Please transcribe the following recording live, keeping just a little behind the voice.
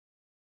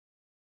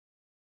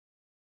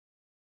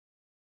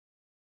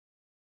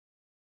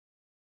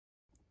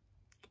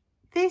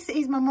This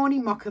is my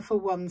morning mocha for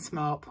 1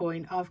 smart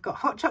point. I've got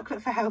hot chocolate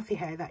for healthy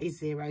hair, that is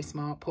 0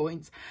 smart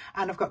points.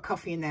 And I've got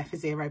coffee in there for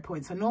 0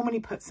 points. I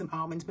normally put some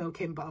almond milk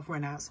in, but I've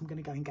run out, so I'm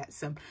going to go and get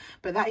some.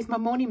 But that is my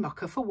morning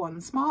mocha for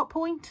 1 smart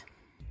point.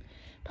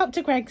 Popped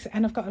to Greggs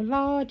and I've got a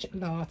large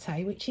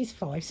latte, which is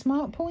 5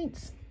 smart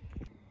points.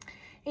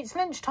 It's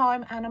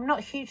lunchtime and I'm not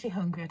hugely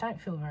hungry. I don't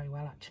feel very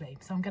well actually.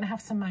 So I'm going to have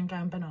some mango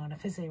and banana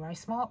for 0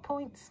 smart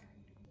points.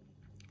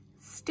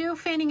 Still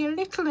feeling a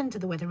little under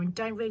the weather and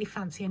don't really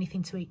fancy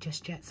anything to eat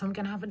just yet. So I'm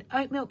going to have an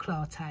oat milk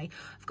latte.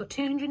 I've got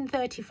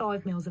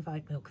 235 mils of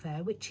oat milk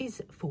there, which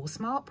is 4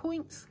 smart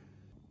points.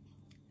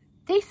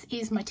 This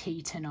is my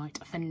tea tonight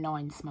for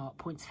 9 smart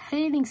points.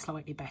 Feeling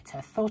slightly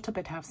better. Thought I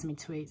better have something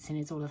to eat, seeing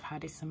as all I've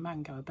had is some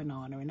mango, a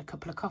banana and a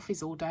couple of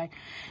coffees all day.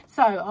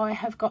 So I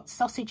have got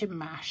sausage and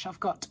mash. I've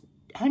got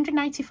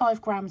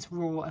 185 grams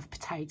raw of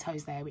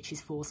potatoes there, which is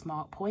 4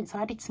 smart points.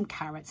 I added some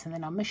carrots and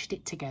then I mushed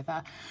it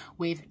together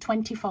with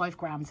 25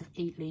 grams of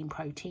Eat Lean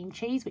protein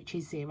cheese, which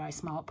is 0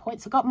 smart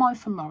points. I got mine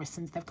from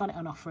Morrison's. They've got it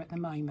on offer at the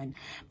moment,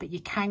 but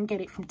you can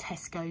get it from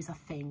Tesco's, I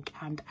think,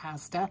 and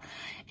Asda.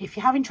 If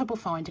you're having trouble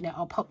finding it,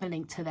 I'll pop the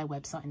link to their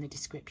website in the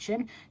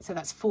description. So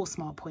that's 4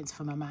 smart points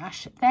for my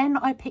mash. Then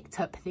I picked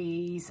up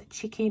these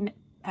chicken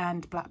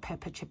and black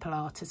pepper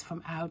chipolatas from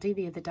Aldi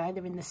the other day.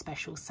 They're in the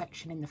special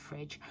section in the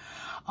fridge.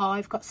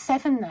 I've got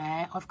 7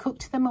 there. I've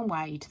cooked them and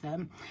weighed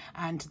them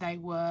and they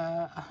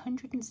were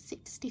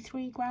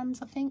 163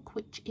 grams I think,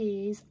 which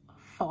is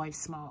 5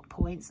 smart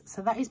points.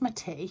 So that is my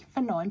tea for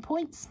 9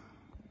 points.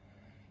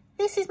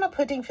 This is my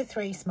pudding for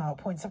 3 smart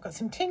points. I've got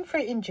some tin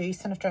fruit in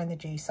juice and I've drained the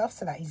juice off,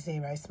 so that is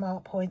 0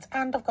 smart points.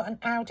 And I've got an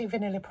Aldi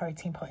vanilla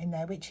protein pot in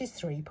there, which is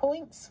 3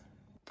 points.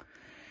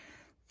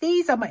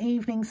 These are my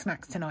evening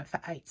snacks tonight for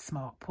 8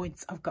 smart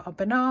points. I've got a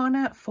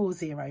banana for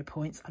 0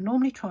 points. I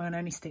normally try and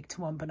only stick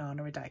to 1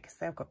 banana a day because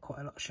they've got quite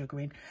a lot of sugar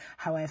in.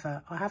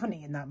 However, I haven't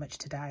eaten that much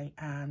today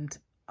and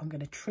I'm going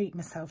to treat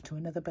myself to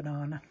another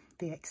banana.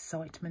 The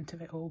excitement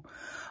of it all.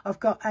 I've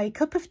got a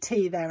cup of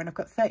tea there and I've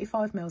got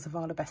 35 mils of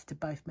Arla Best of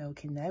both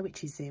milk in there,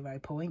 which is 0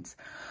 points.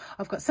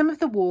 I've got some of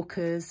the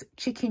Walker's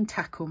chicken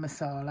tackle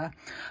masala.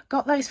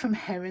 Got those from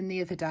Heron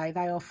the other day.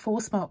 They are 4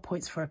 smart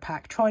points for a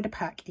pack. Tried a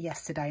pack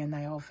yesterday and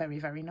they are very,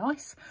 very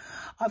nice.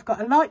 I've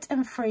got a light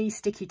and free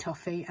sticky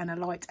toffee and a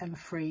light and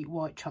free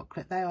white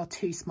chocolate. They are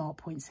 2 smart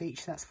points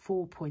each. That's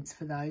 4 points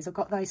for those. I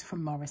got those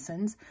from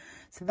Morrison's.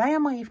 So they are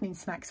my evening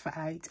snacks for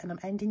 8 and I'm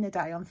ending the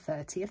day on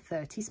 30 of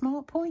 30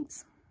 smart points.